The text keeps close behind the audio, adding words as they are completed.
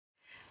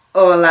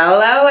Hola,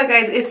 hola, hola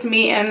guys, it's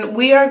me and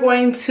we are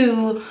going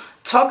to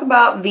talk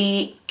about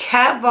the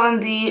Kat Von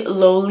D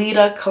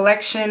Lolita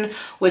collection,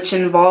 which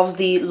involves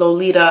the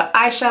Lolita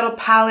eyeshadow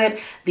palette,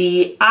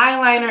 the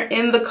eyeliner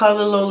in the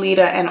color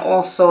Lolita, and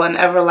also an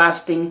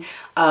everlasting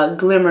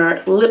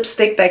glimmer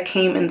lipstick that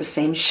came in the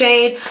same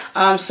shade.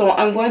 So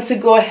I'm going to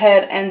go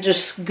ahead and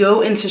just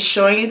go into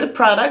showing you the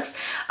products.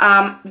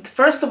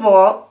 First of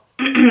all,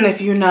 if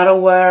you're not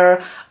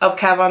aware of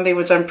Kat Von D,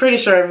 which I'm pretty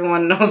sure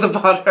everyone knows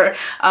about her,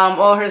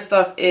 all her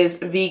stuff is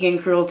vegan,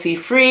 cruelty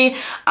free,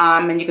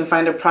 and you can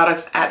find her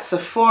products at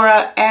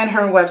Sephora and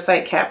her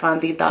website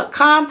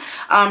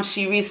katvond.com.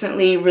 She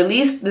recently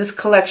released this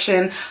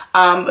collection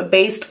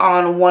based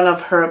on one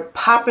of her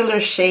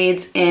popular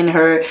shades in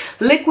her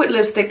liquid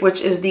lipstick, which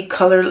is the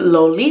color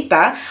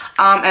Lolita,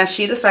 and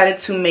she decided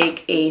to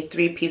make a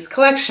three-piece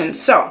collection.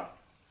 So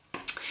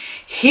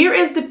here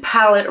is the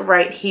palette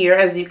right here,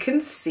 as you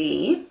can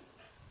see.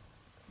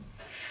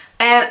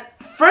 And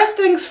first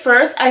things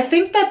first, I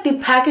think that the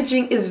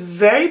packaging is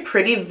very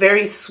pretty,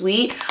 very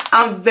sweet,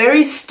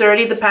 very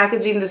sturdy, the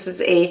packaging. This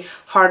is a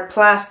hard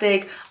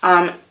plastic,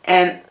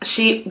 and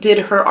she did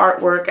her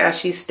artwork as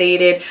she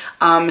stated.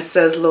 It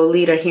says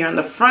Lolita here on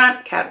the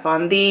front, Kat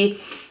Von D.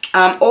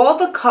 All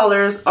the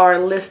colors are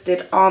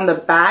listed on the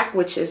back,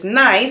 which is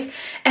nice,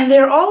 and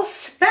they're all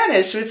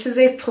Spanish, which is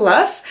a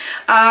plus.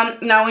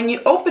 Now when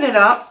you open it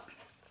up,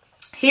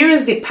 here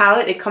is the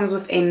palette. It comes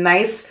with a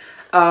nice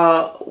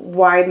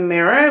wide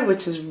mirror,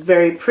 which is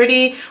very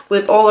pretty,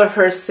 with all of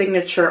her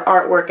signature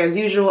artwork as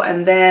usual.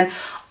 And then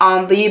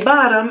on the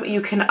bottom, you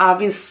can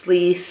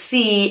obviously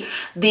see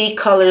the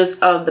colors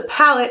of the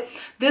palette.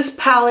 This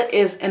palette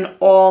is an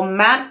all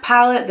matte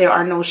palette. There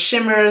are no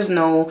shimmers,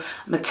 no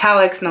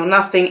metallics, no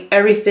nothing.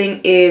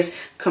 Everything is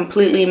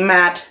completely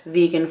matte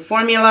vegan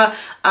formula.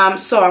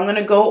 So I'm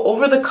gonna go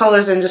over the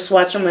colors and just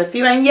swatch them with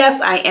you. And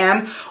yes, I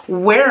am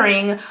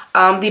wearing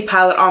the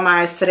palette on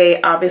my eyes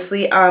today,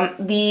 obviously.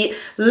 The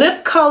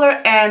lip color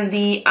and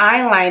the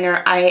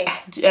eyeliner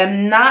I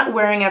am not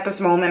wearing at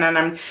this moment, and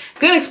I'm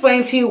gonna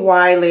explain to you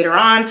why later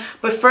on.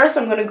 But first,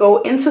 I'm gonna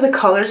go into the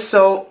colors.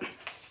 So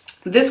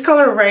this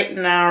color right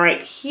now,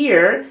 right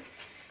here,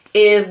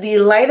 is the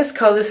lightest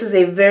color. This is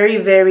a very,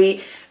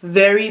 very,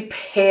 very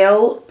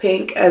pale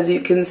pink, as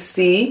you can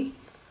see.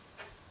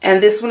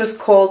 And this one is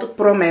called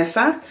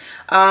Promesa.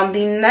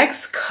 The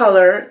next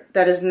color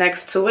that is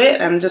next to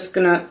it, I'm just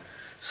gonna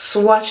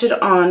swatch it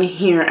on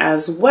here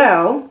as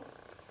well.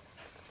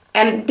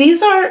 And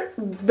these are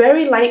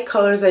very light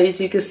colors, as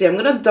you can see. I'm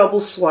gonna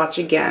double swatch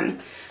again,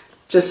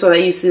 just so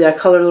that you see that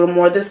color a little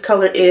more. This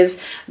color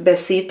is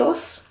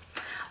Besitos.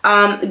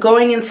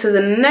 Going into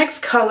the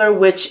next color,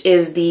 which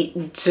is the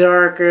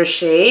darker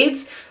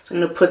shades. So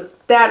I'm going to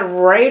put that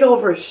right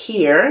over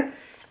here.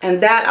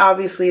 And that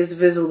obviously is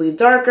visibly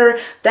darker.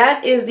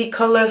 That is the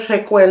color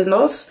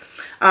Recuerdos,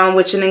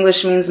 which in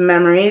English means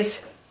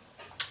memories.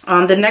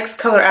 The next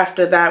color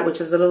after that,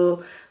 which is a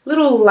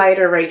little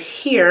lighter right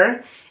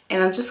here.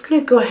 And I'm just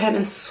going to go ahead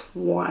and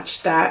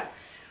swatch that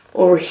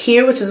over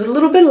here, which is a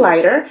little bit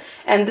lighter.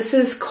 And this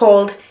is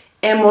called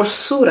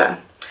Hermosura.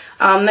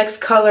 Next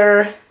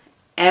color,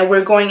 and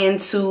we're going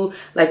into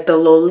like the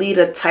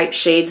Lolita type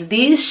shades.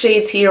 These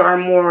shades here are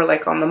more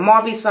like on the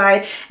mauve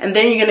side, and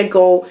then you're gonna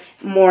go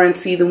more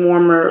into the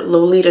warmer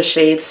Lolita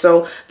shades.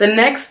 So the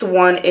next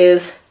one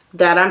is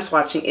that I'm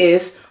swatching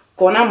is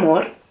Con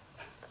Amor,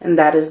 and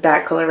that is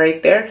that color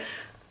right there.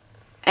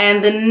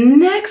 And the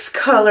next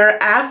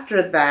color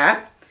after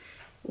that,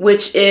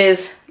 which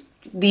is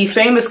the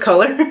famous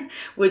color,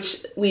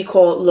 which we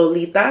call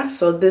Lolita.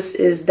 So this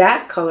is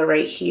that color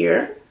right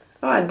here.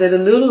 Oh, I did a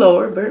little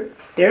lower, but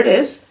there it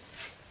is.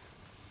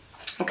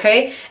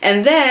 Okay,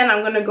 and then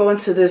I'm going to go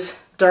into this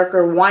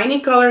darker winey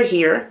color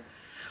here,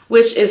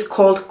 which is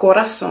called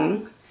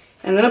Corazon.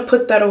 I'm going to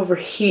put that over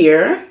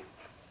here,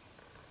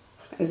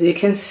 as you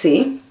can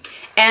see.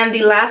 And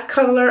the last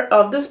color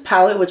of this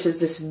palette, which is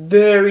this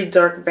very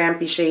dark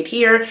vampy shade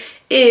here,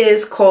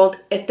 is called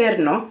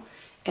Eterno.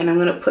 And I'm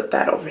going to put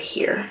that over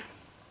here.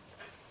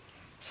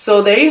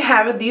 So there you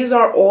have it. These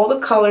are all the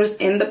colors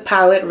in the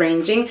palette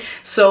ranging.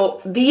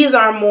 So these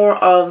are more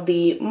of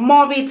the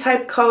mauve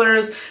type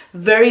colors,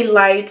 very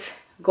light,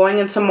 going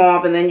into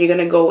mauve, and then you're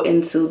going to go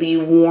into the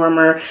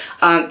warmer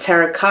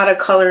terracotta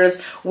colors,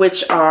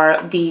 which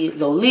are the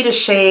Lolita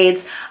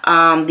shades,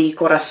 the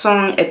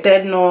Corazon,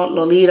 Eterno,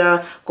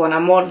 Lolita, Con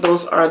Amor.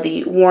 Those are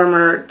the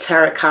warmer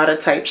terracotta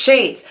type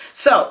shades.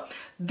 So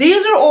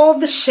these are all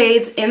the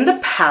shades in the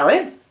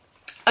palette.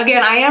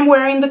 Again, I am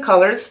wearing the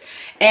colors.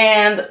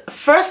 And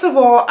first of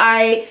all,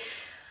 I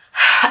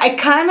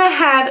kind of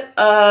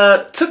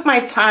had, took my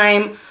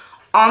time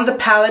on the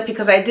palette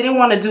because I didn't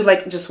want to do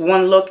like just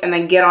one look and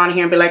then get on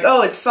here and be like,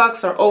 oh, it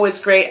sucks, or oh, it's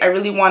great. I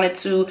really wanted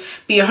to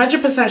be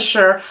 100%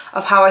 sure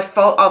of how I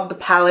felt of the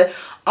palette,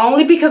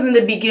 only because in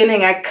the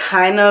beginning I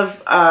kind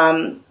of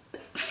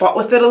fought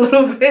with it a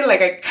little bit.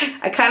 Like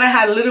I kind of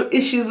had little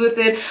issues with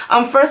it.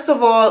 First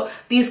of all,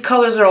 these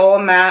colors are all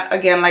matte.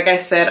 Again, like I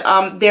said,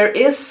 there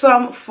is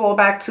some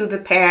fallback to the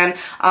pan.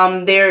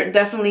 There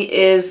definitely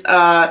is,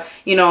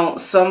 you know,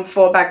 some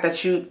fallback that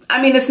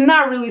I mean, it's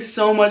not really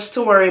so much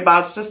to worry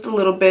about. It's just a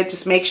little bit.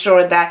 Just make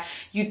sure that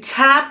you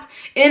tap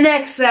in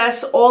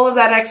excess, all of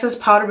that excess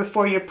powder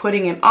before you're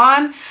putting it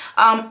on.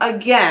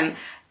 Again,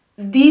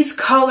 these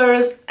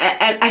colors,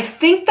 and I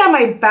think that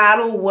my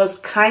battle was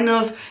kind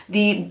of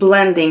the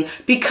blending.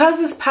 Because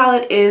this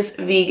palette is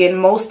vegan,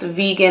 most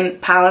vegan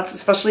palettes,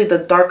 especially the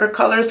darker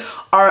colors,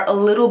 are a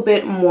little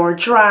bit more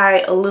dry,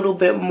 a little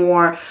bit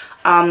more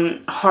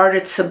harder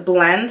to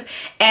blend.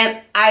 And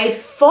I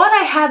thought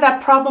I had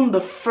that problem the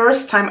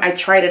first time I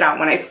tried it out.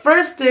 When I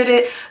first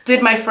did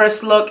my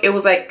first look, it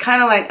was like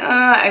kind of like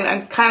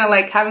I'm kind of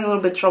like having a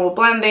little bit of trouble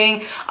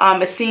blending.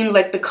 It seemed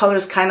like the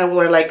colors kind of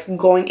were like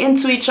going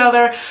into each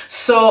other,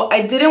 so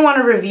I didn't want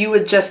to review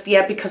it just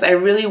yet because I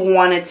really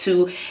wanted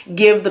to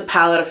give the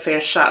palette a fair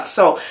shot.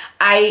 So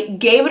I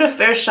gave it a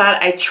fair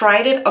shot. I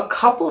tried it a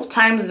couple of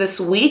times this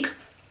week,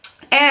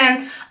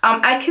 and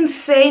I can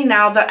say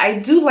now that I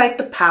do like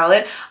the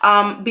palette.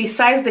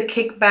 Besides the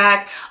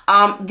kickback,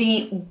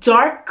 the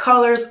dark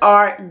colors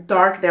are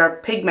dark, they're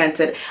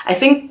pigmented. I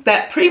think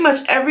that pretty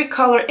much every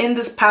color in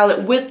this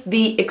palette, with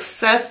the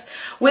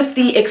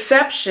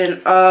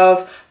exception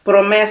of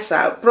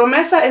Promesa.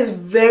 Promesa is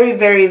very,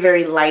 very,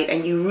 very light,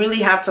 and you really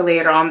have to lay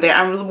it on there.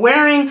 I'm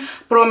wearing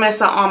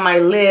Promesa on my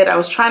lid. I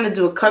was trying to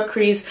do a cut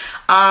crease,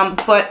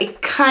 but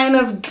it kind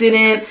of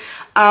didn't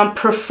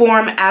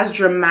perform as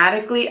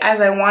dramatically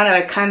as I wanted.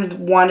 I kind of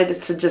wanted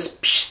it to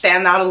just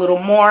stand out a little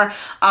more.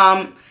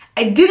 I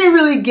didn't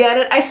really get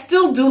it. I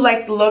still do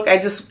like the look. I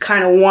just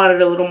kind of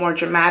wanted a little more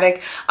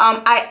dramatic.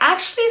 I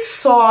actually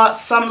saw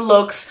some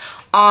looks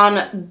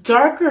on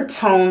darker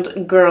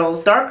toned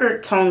girls, darker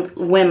toned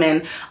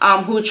women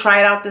who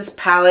tried out this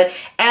palette,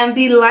 and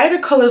the lighter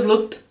colors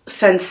looked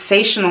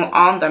sensational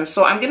on them.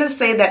 So I'm gonna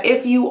say that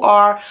if you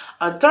are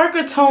a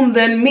darker tone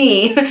than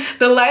me,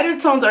 the lighter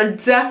tones are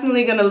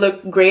definitely gonna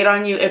look great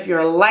on you. If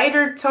you're a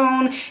lighter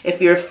tone, if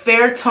you're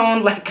fair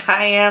tone like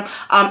I am,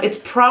 it's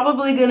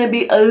probably gonna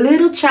be a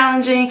little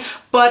challenging,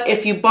 but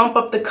if you bump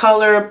up the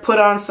color, put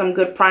on some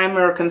good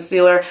primer or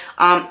concealer,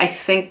 I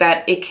think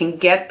that it can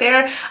get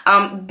there.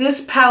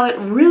 This palette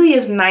really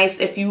is nice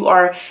if you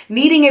are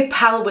needing a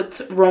palette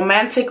with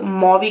romantic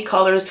mauve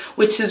colors,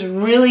 which is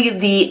really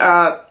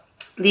the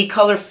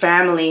color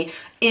family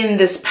in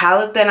this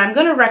palette. Then I'm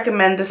gonna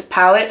recommend this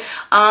palette.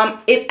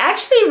 It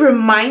actually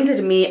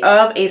reminded me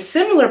of a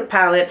similar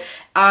palette.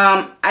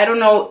 I don't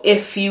know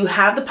if you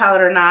have the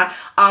palette or not,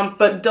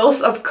 but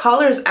Dose of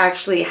Colors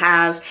actually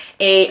has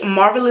a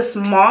Marvelous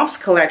Mauves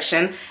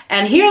collection,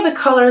 and here are the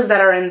colors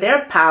that are in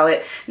their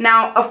palette.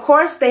 Now, of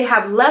course, they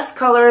have less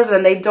colors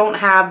and they don't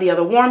have the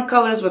other warm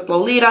colors with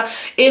Lolita.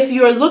 If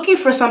you're looking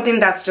for something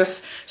that's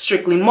just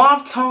strictly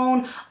mauve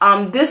tone,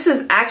 this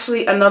is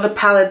actually another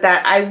palette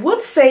that I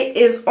would say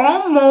is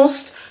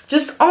almost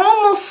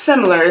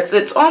similar.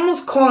 It's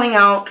almost calling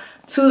out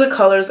to the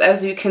colors,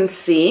 as you can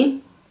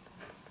see.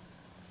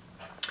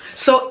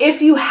 So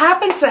if you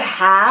happen to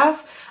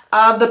have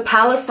the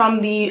palette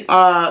from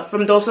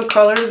Dose of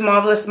Colors,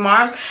 Marvelous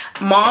Mauves,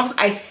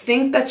 I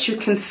think that you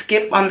can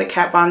skip on the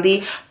Kat Von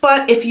D.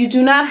 But if you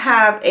do not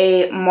have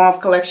a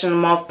mauve collection,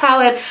 mauve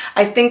palette,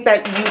 I think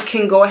that you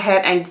can go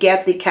ahead and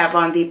get the Kat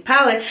Von D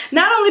palette.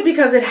 Not only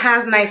because it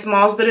has nice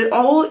mauves, but it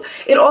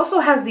also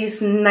has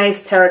these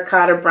nice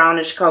terracotta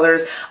brownish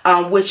colors,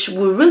 which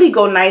will really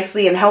go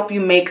nicely and help you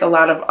make a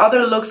lot of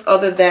other looks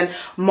other than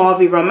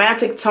mauvey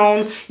romantic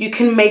tones. You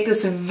can make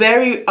this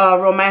very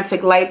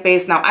romantic light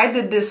base. Now, I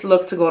did this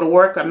look to go to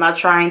work. I'm not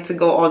trying to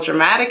go all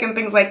dramatic and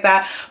things like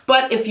that,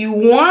 but if you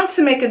want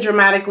to make a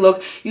dramatic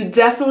look, you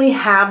definitely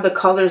have the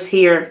colors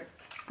here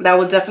that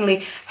will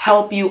definitely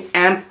help you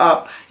amp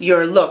up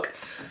your look.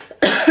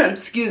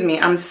 Excuse me,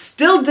 I'm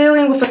still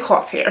dealing with a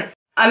cough here.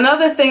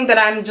 Another thing that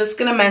I'm just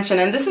going to mention,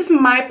 and this is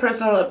my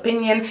personal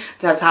opinion,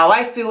 that's how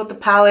I feel with the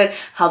palette,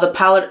 how the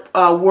palette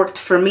worked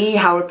for me,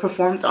 how it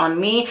performed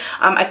on me.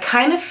 I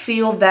kind of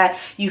feel that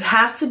you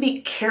have to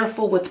be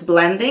careful with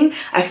blending.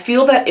 I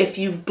feel that if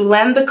you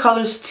blend the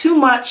colors too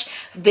much,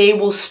 they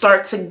will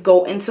start to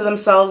go into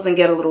themselves and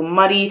get a little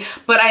muddy.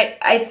 But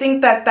I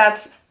think that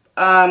that's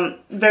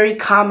very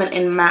common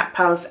in matte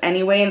palettes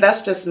anyway, and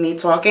that's just me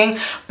talking.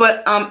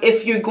 But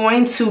if you're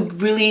going to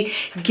really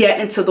get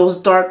into those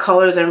dark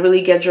colors and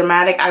really get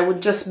dramatic, I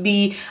would just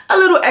be a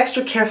little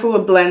extra careful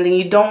with blending.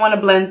 You don't want to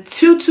blend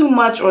too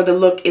much, or the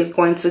look is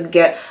going to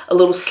get a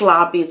little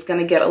sloppy. It's going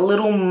to get a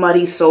little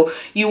muddy. So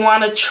you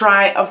want to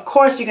try, of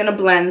course you're going to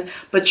blend,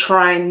 but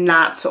try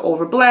not to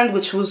over blend,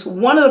 which was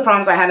one of the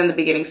problems I had in the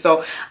beginning.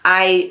 So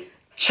I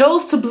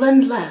chose to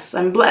blend less.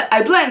 I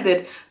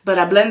blended, but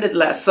I blended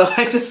less. So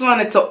I just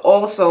wanted to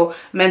also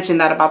mention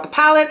that about the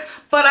palette.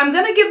 But I'm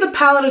gonna give the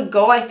palette a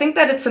go. I think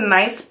that it's a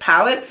nice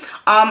palette.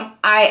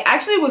 I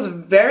actually was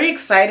very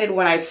excited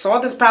when I saw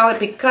this palette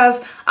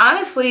because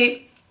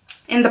honestly,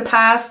 in the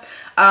past,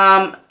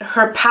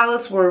 Her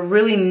palettes were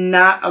really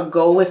not a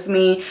go with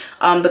me.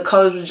 The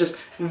colors were just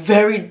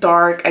very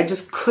dark. I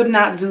just could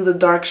not do the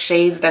dark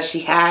shades that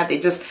she had. They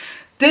just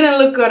didn't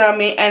look good on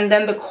me. And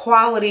then the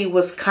quality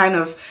was kind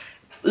of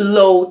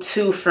low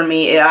too for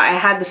me. I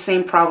had the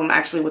same problem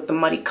actually with the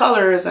muddy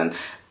colors, and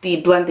the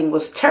blending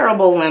was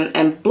terrible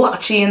and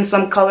blotchy in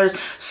some colors.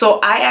 So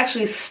I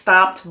actually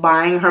stopped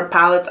buying her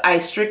palettes. I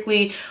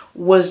strictly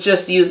was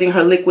just using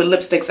her liquid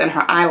lipsticks and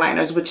her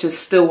eyeliners, which is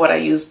still what I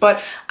use.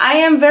 But I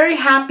am very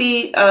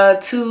happy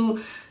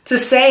to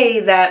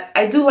say that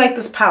I do like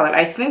this palette.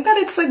 I think that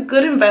it's a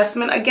good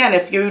investment. Again,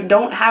 if you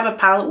don't have a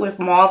palette with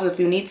mauves, if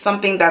you need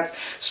something that's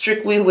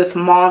strictly with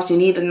mauves, you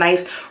need a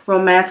nice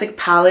romantic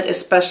palette,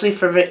 especially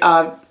for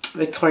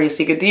Victoria's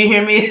Secret, do you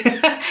hear me?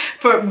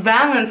 For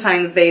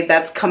Valentine's Day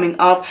that's coming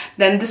up,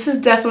 then this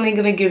is definitely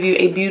going to give you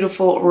a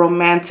beautiful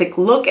romantic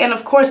look. And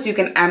of course you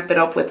can amp it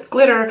up with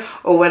glitter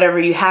or whatever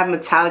you have,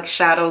 metallic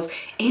shadows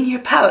in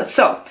your palette.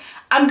 So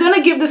I'm going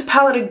to give this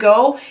palette a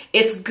go.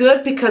 It's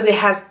good because it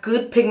has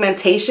good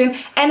pigmentation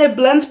and it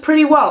blends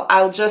pretty well.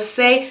 I'll just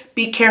say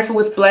be careful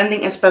with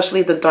blending,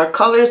 especially the dark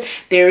colors.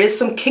 There is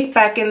some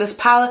kickback in this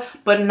palette,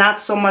 but not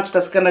so much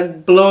that's going to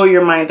blow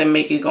your mind and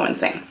make you go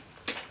insane.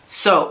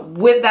 So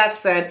with that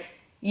said,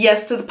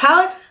 yes to the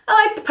palette.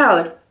 I like the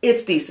palette.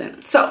 It's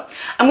decent. So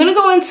I'm going to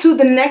go into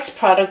the next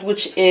product,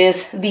 which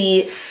is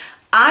the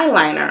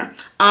eyeliner.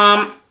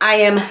 I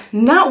am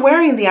not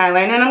wearing the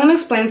eyeliner, and I'm going to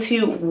explain to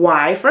you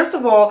why. First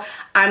of all,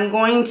 I'm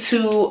going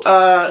to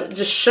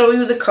just show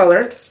you the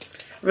color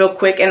real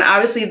quick. And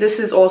obviously this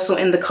is also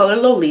in the color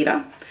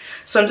Lolita.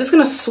 So I'm just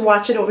going to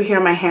swatch it over here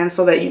in my hand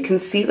so that you can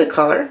see the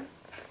color.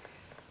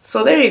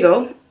 So there you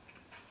go.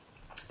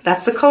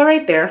 That's the color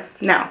right there.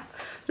 Now,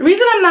 the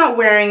reason I'm not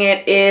wearing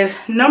it is,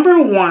 number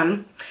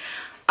one,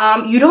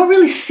 you don't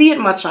really see it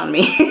much on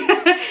me.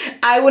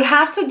 I would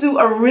have to do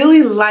a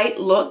really light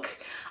look,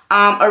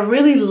 a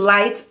really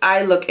light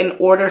eye look in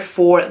order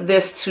for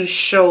this to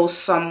show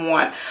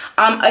somewhat.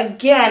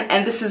 Again,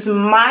 and this is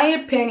my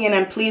opinion,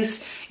 and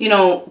please, you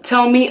know,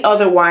 tell me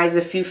otherwise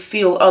if you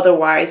feel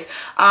otherwise.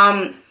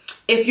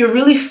 If you're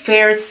really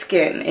fair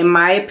skin, in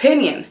my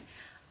opinion,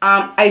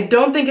 I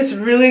don't think it's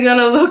really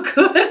gonna look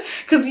good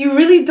because you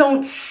really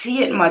don't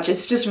see it much.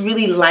 It's just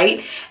really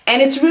light,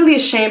 and it's really a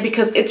shame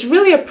because it's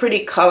really a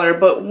pretty color,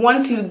 but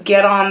once you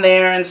get on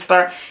there and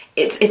start,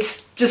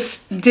 it's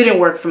just didn't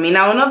work for me.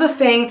 Now, another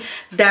thing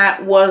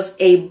that was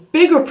a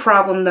bigger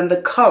problem than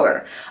the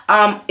color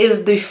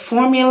is the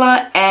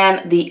formula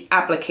and the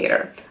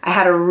applicator. I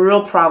had a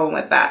real problem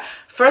with that.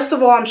 First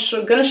of all, I'm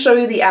gonna show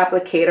you the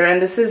applicator,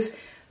 and this is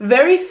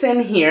very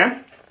thin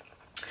here,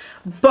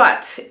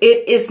 but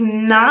it is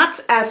not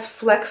as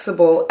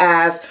flexible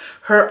as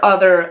her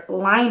other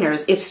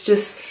liners.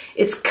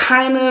 It's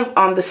kind of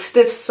on the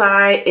stiff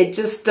side. It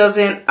just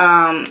doesn't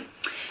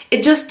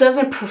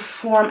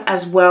perform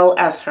as well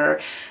as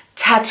her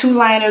tattoo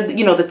liner,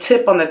 you know, the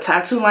tip on the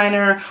tattoo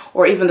liner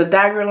or even the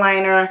dagger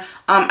liner.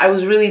 I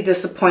was really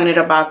disappointed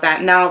about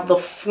that. Now, the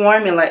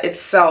formula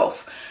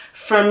itself,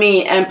 for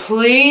me, and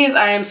please,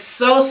 I am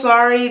so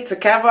sorry to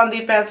Kat Von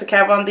D fans, to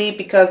Kat Von D,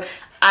 because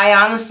I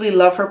honestly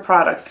love her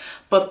products,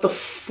 but the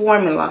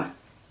formula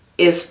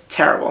is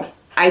terrible.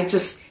 I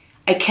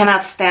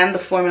cannot stand the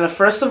formula.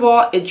 First of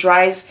all, it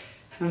dries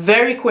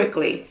very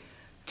quickly,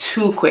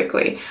 too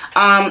quickly.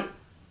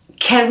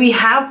 Can we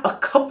have a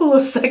couple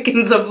of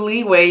seconds of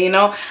leeway, you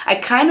know? I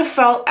kind of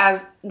felt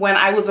as when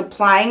I was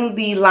applying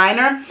the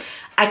liner,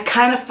 I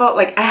kind of felt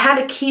like I had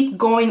to keep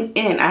going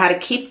in. I had to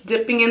keep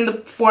dipping in the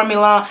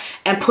formula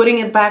and putting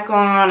it back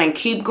on and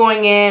keep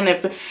going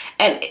in.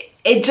 And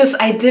it just,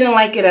 I didn't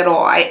like it at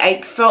all.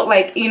 I felt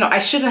like, you know, I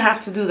shouldn't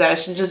have to do that. I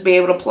should just be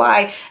able to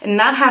apply and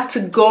not have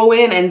to go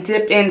in and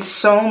dip in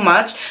so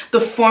much.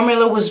 The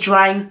formula was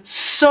drying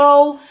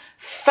so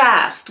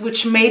fast,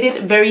 which made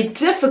it very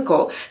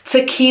difficult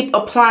to keep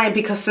applying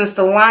because since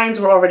the lines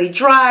were already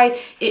dry,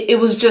 it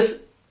was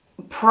just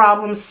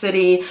problem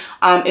city.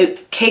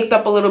 It caked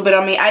up a little bit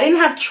on me. I didn't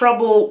have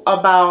trouble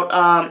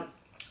about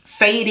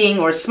fading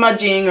or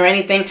smudging or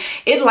anything.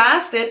 It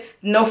lasted.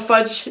 No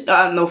fudge,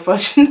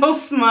 no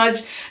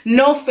smudge,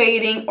 no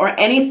fading or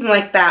anything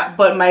like that.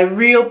 But my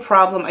real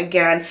problem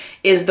again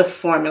is the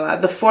formula.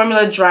 The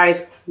formula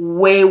dries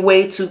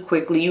way too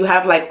quickly. You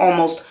have like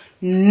almost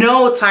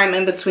no time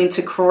in between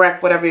to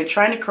correct whatever you're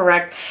trying to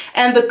correct.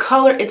 And the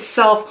color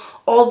itself,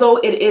 although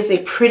it is a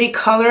pretty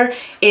color,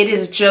 it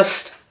is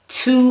just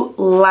too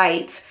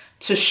light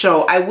to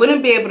show. I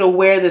wouldn't be able to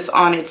wear this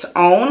on its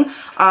own.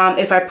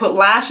 If I put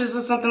lashes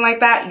or something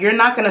like that, you're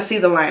not gonna see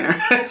the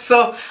liner.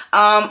 So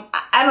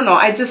I don't know,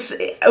 I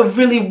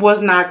really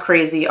was not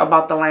crazy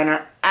about the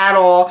liner at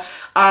all.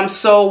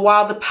 So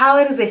while the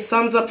palette is a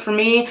thumbs up for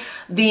me,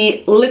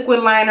 the liquid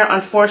liner,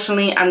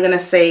 unfortunately, I'm gonna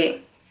say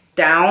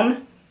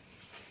down.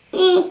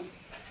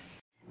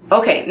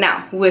 Okay,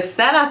 now with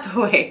that out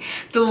the way,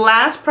 the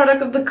last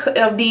product of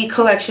the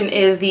collection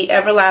is the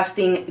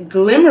Everlasting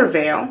Glimmer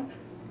Veil.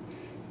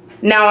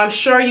 Now, I'm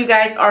sure you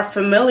guys are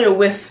familiar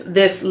with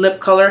this lip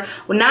color.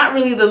 Well, not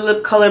really the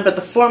lip color, but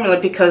the formula,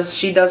 because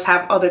she does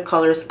have other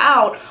colors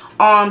out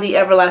on the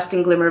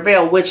Everlasting Glimmer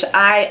Veil, which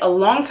I, a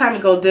long time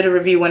ago, did a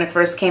review when it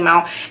first came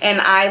out, and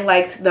I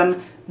liked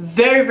them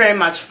very, very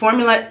much.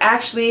 Formula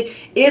actually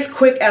is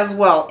quick as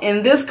well.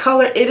 In this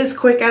color, it is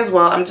quick as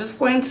well. I'm just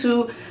going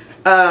to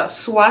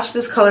swatch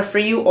this color for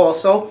you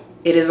also.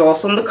 It is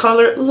also in the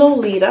color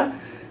Lolita.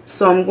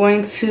 So I'm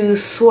going to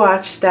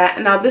swatch that.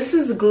 Now, this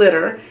is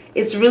glitter.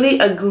 It's really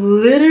a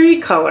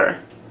glittery color,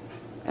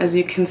 as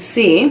you can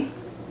see.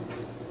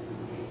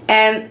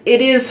 And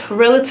it is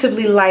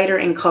relatively lighter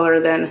in color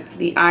than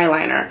the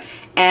eyeliner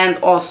and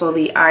also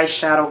the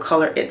eyeshadow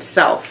color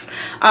itself.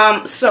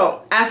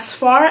 So as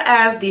far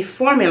as the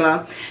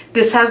formula,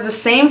 this has the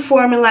same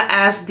formula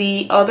as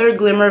the other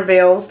Glimmer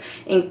Veils.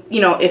 And,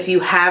 you know, if you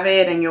have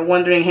it and you're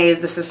wondering, hey,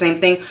 is this the same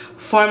thing?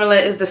 Formula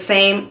is the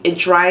same. It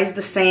dries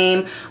the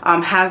same,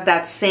 has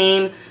that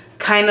same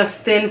kind of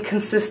thin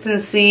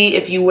consistency.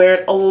 If you wear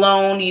it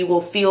alone, you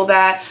will feel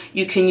that.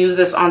 You can use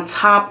this on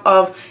top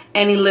of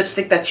any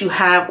lipstick that you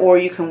have, or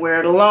you can wear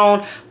it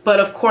alone. But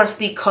of course,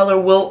 the color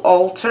will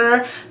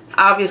alter.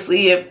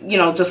 Obviously, if, you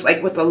know, just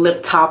like with a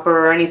lip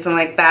topper or anything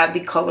like that, the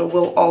color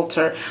will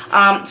alter.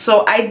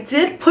 So I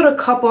did put a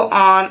couple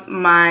on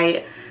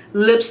my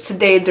lips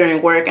today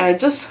during work, and I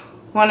just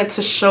wanted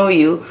to show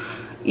you,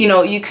 you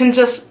know, you can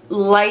just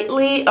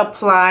lightly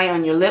apply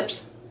on your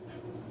lips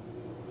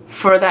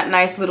for that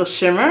nice little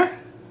shimmer.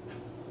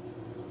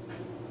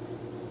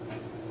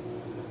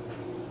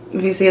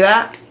 If you see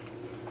that.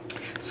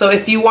 So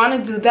if you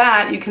want to do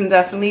that, you can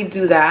definitely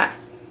do that.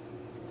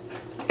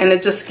 And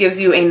it just gives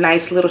you a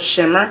nice little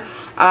shimmer.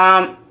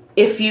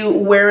 If you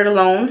wear it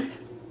alone,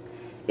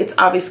 it's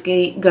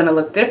obviously gonna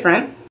look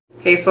different.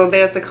 Okay, so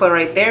there's the color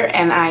right there,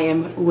 and I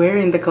am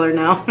wearing the color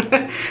now.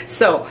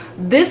 So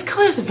this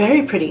color is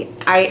very pretty.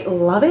 I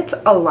love it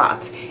a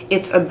lot.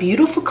 It's a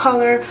beautiful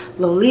color,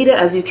 Lolita,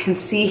 as you can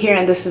see here,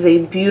 and this is a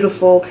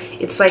beautiful,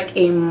 it's like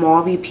a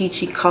mauvey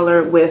peachy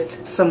color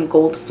with some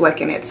gold fleck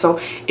in it. So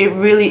it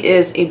really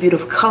is a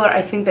beautiful color.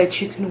 I think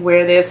that you can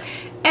wear this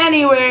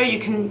anywhere. You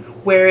can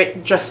wear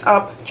it dress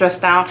up, dress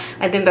down.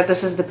 I think that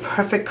this is the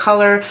perfect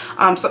color,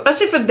 so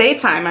especially for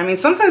daytime. I mean,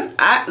 sometimes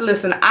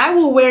I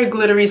will wear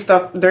glittery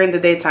stuff during the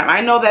daytime.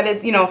 I know that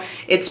it, you know,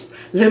 it's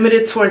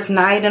limited towards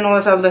night and all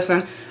that stuff.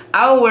 Listen,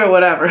 I'll wear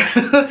whatever.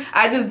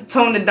 I just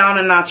toned it down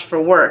a notch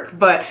for work.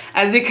 But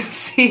as you can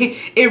see,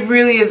 it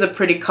really is a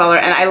pretty color.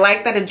 And I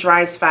like that it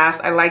dries fast.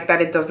 I like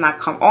that it does not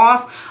come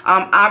off.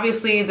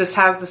 Obviously, this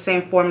has the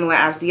same formula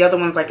as the other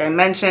ones, like I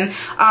mentioned.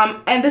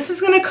 And this is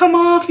going to come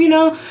off, you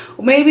know,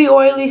 maybe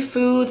oily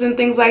foods and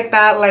things like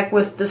that, like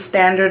with the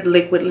standard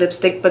liquid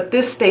lipstick. But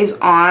this stays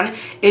on.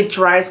 It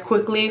dries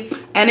quickly.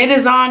 And it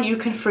is on. You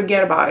can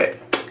forget about it.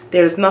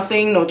 There's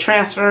nothing, no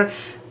transfer.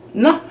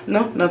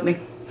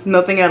 Nothing.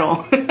 Nothing at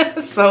all.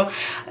 So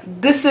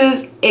this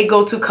is a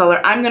go-to color.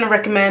 I'm gonna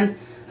recommend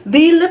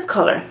the lip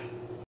color.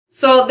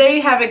 So there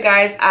you have it,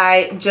 guys.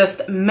 I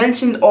just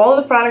mentioned all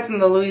the products in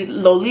the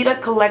Lolita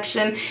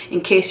collection.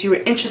 In case you were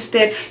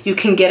interested, you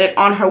can get it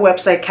on her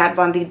website,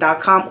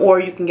 katvonD.com, or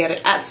you can get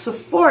it at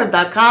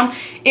Sephora.com,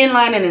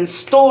 inline and in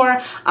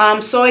store.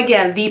 So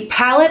again, the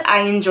palette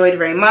I enjoyed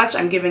very much.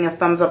 I'm giving a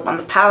thumbs up on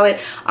the palette.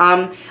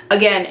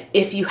 Again,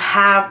 if you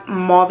have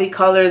mauvey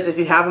colors, if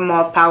you have a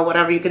mauve palette,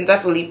 whatever, you can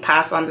definitely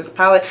pass on this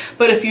palette.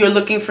 But if you're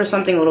looking for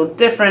something a little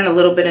different, a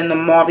little bit in the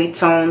mauvey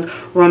toned,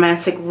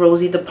 romantic,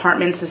 rosy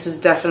departments, this is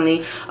definitely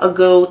a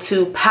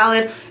go-to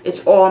palette.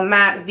 It's all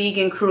matte,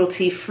 vegan,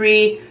 cruelty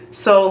free,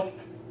 so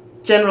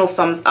general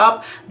thumbs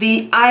up.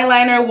 The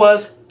eyeliner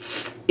was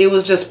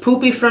just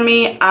poopy for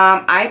me.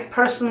 I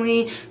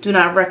personally do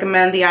not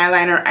recommend the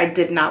eyeliner. I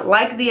did not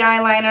like the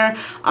eyeliner.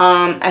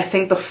 I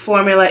think the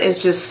formula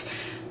is just,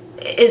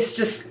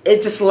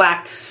 it just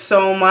lacked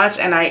so much,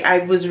 and I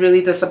was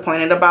really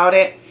disappointed about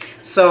it.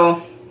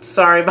 So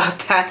sorry about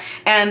that.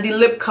 And the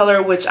lip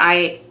color, which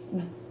I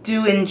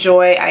do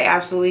enjoy. I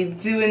absolutely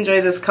do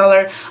enjoy this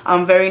color.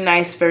 Very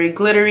nice, very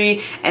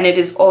glittery, and it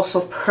is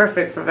also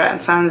perfect for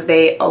Valentine's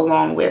Day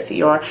along with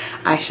your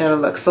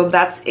eyeshadow look. So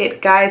that's it,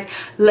 guys.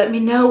 Let me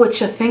know what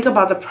you think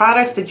about the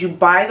products. Did you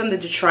buy them?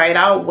 Did you try it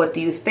out? What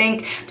do you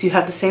think? Do you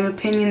have the same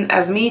opinion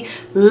as me?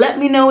 Let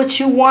me know what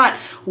you want.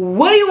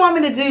 What do you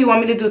want me to do? You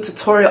want me to do a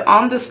tutorial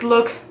on this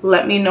look?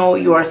 Let me know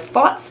your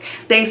thoughts.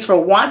 Thanks for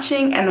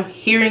watching and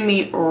hearing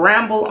me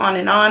ramble on,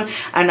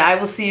 and I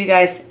will see you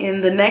guys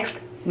in the next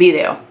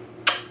video.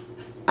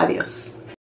 Adios.